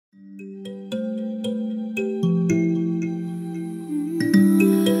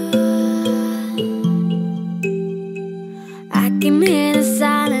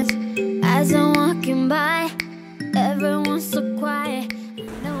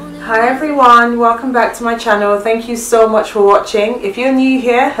Hi everyone, welcome back to my channel. Thank you so much for watching. If you're new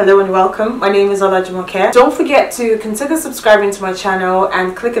here, hello and welcome. My name is Olajumoke. Don't forget to consider subscribing to my channel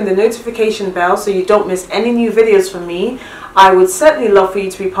and clicking the notification bell so you don't miss any new videos from me. I would certainly love for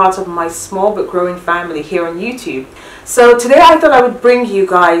you to be part of my small but growing family here on YouTube. So today I thought I would bring you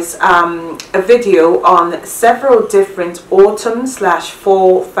guys a video on several different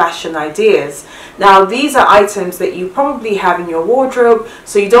autumn/fall fashion ideas. Now these are items that you probably have in your wardrobe,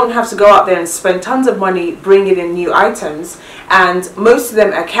 so you don't have to go out there and spend tons of money bringing in new items. And most of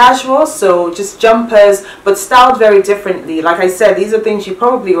them are casual, so just jumpers, but styled very differently. Like I said, these are things you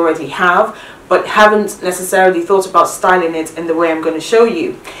probably already have, but haven't necessarily thought about styling it in the way I'm going to show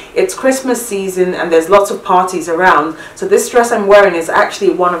you. It's Christmas season and there's lots of parties around, so this dress I'm wearing is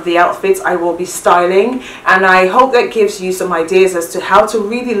actually one of the outfits I will be styling, and I hope that gives you some ideas as to how to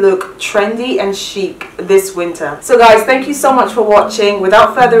really look trendy and chic this winter. So guys, thank you so much for watching.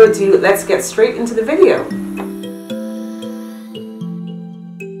 Without further ado, let's get straight into the video.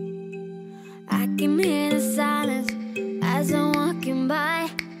 I can hear the silence as I'm walking by.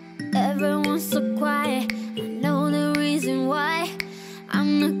 Everyone's so quiet, I know the reason why.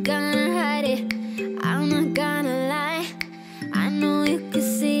 I'm not gonna hide it, I'm not gonna lie. I know you can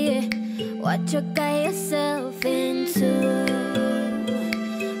see it, what you got yourself into.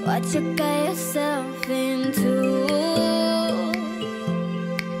 What you got yourself into.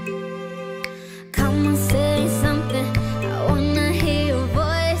 Come on, say something, I wanna hear your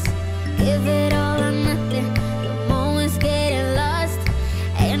voice. Give it all or nothing, the moment's getting lost.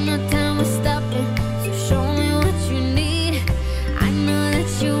 Ain't no time for stopping, so show me what you need. I know that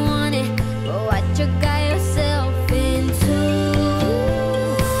you want it, but what you got yourself into.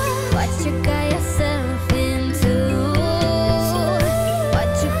 What you got yourself into. What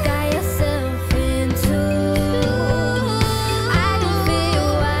you got yourself into. I can feel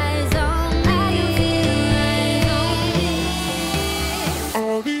your eyes on me.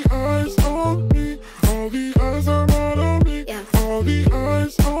 All the eyes on me, all the eyes are not on me. Yeah. All the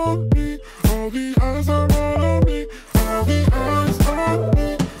eyes on me, all the eyes are not on me. All the eyes on me, all the eyes are not on me. Eyes on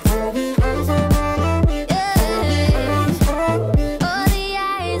me, All the eyes are all on me. all the eyes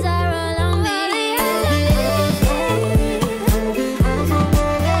on me, all the eyes are not on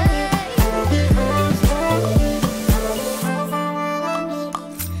me. All the eyes on me, all the eyes are not on me.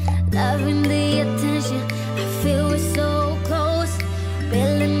 Loving the attention, I feel we're so close.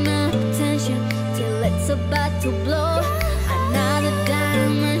 Building up tension till it's about to blow. Another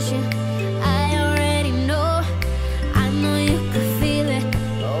dimension, I already know. I know you can feel it,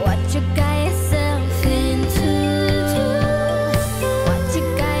 but what you got yourself into. What you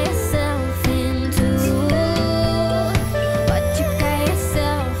got yourself into. What you got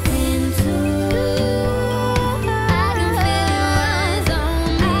yourself into. I can feel your eyes on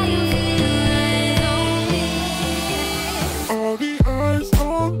me. All the eyes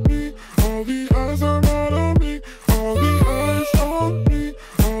on me, all the eyes are not on me. All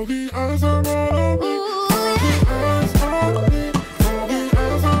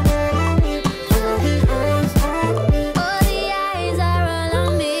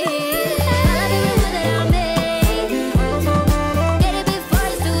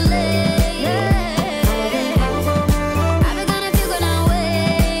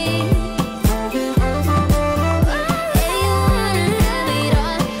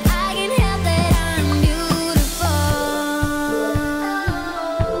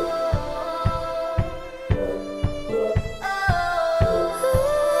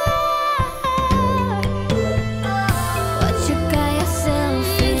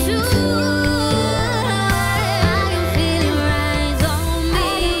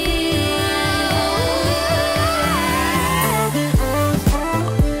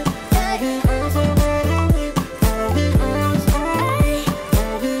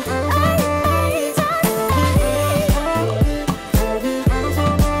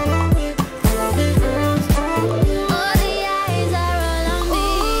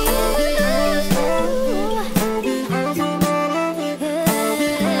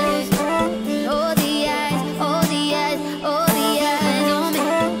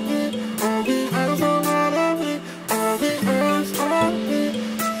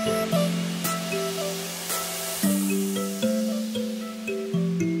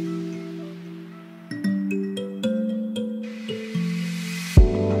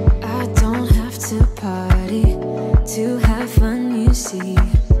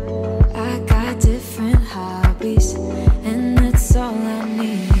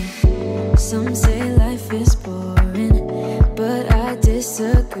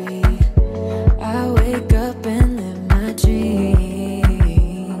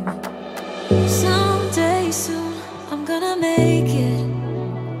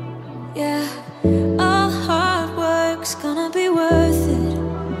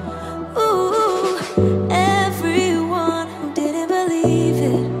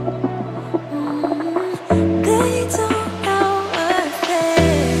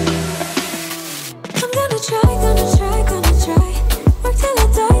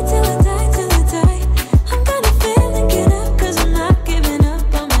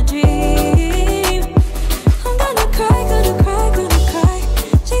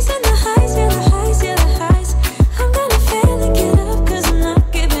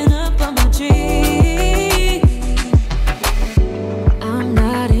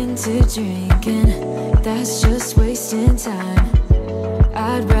to drinking, that's just wasting time.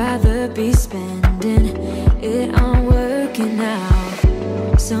 I'd rather be spending it on working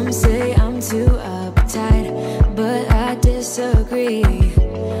out. Some say I'm too uptight, but I disagree.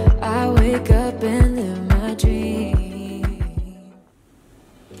 I wake up and live my dream.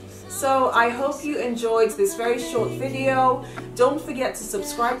 So I hope you enjoyed this very short video. Don't forget to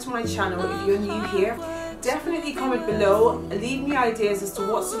subscribe to my channel if you're new here. Definitely comment below, leave me ideas as to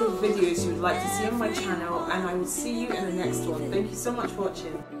what sort of videos you would like to see on my channel, and I will see you in the next one. Thank you so much for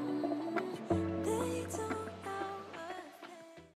watching.